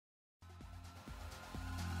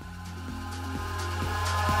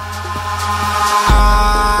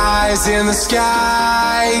In the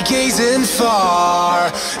sky, gazing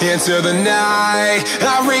far into the night,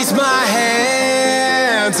 I raise my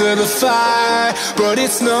hand to the fire, but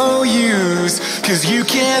it's no use, 'cause you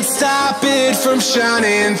can't stop it from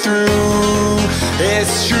shining through.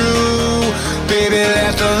 It's true, baby,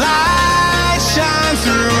 let the light shine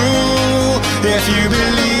through. If you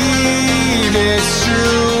believe it's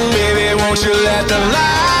true, baby, won't you let the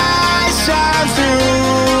light shine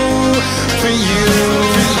through for you,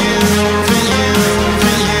 for you, for you,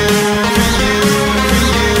 for you, for you, for you, for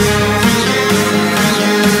you, for you, for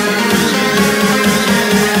you.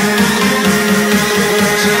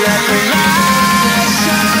 Won't you let the light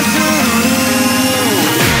shine through?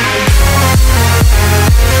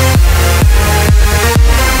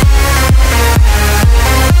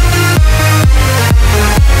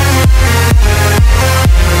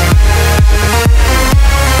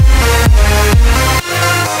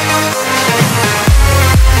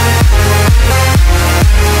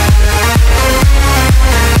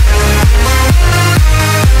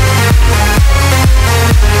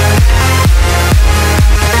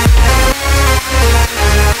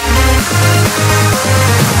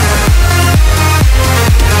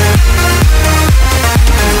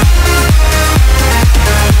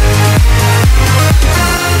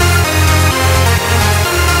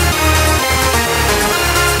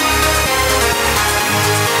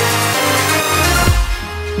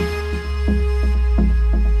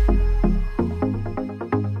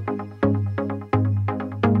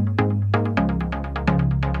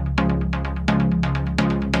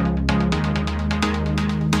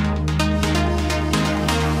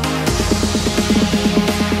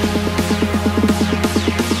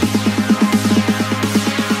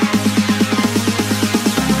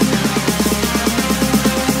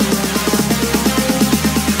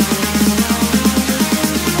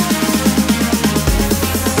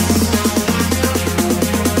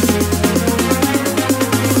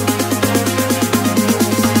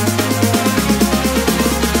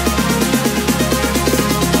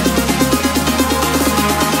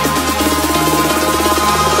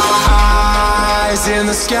 In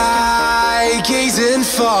the sky, gazing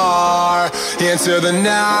far into the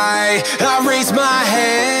night, I raise my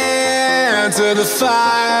hand to the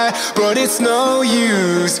fire, but it's no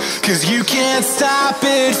use, 'cause you can't stop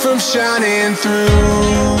it from shining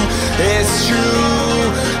through. It's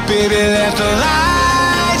true, baby, let the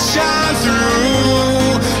light shine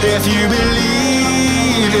through. If you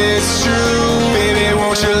believe it's true, baby,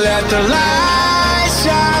 won't you let the light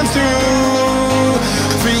shine through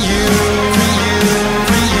for you, for you,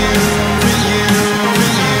 for you, for you, for you, for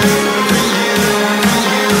you, for you, for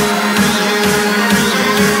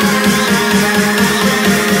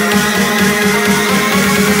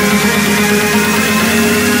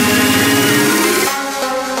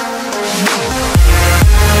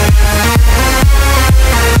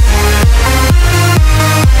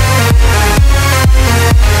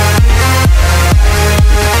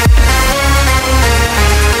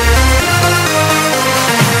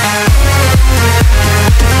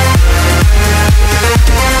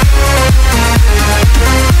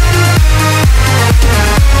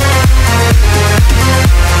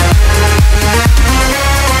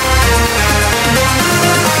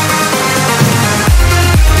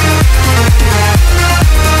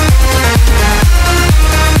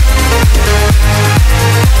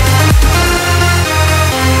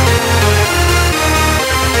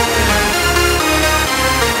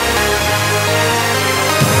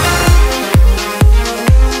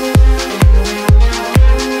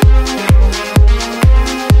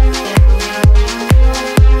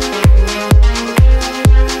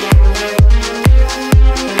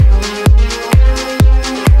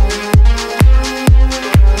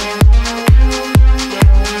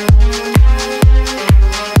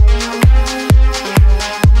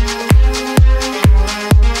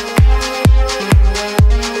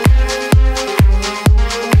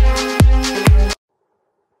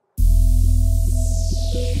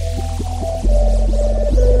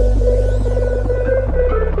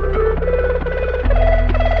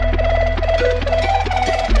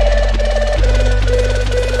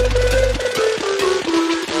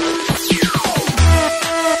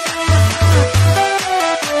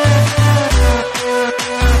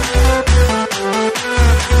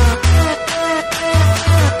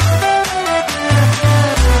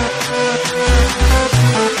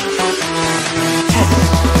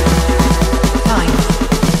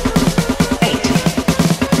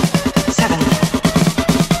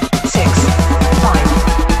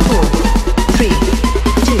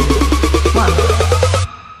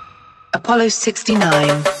Apollo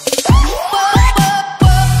 69.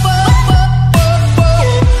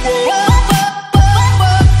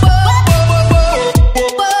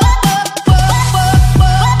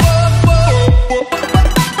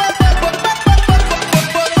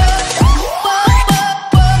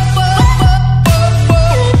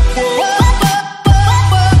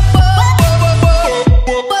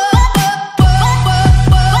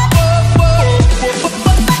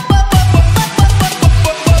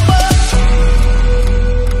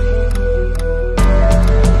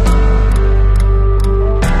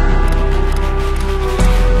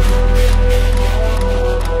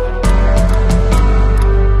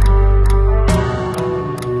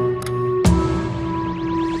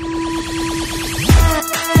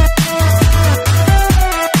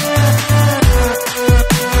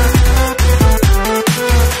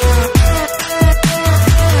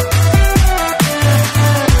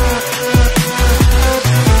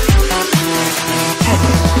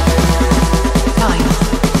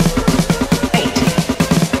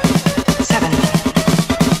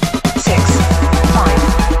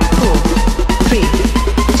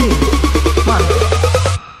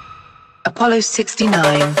 Apollo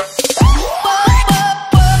 69.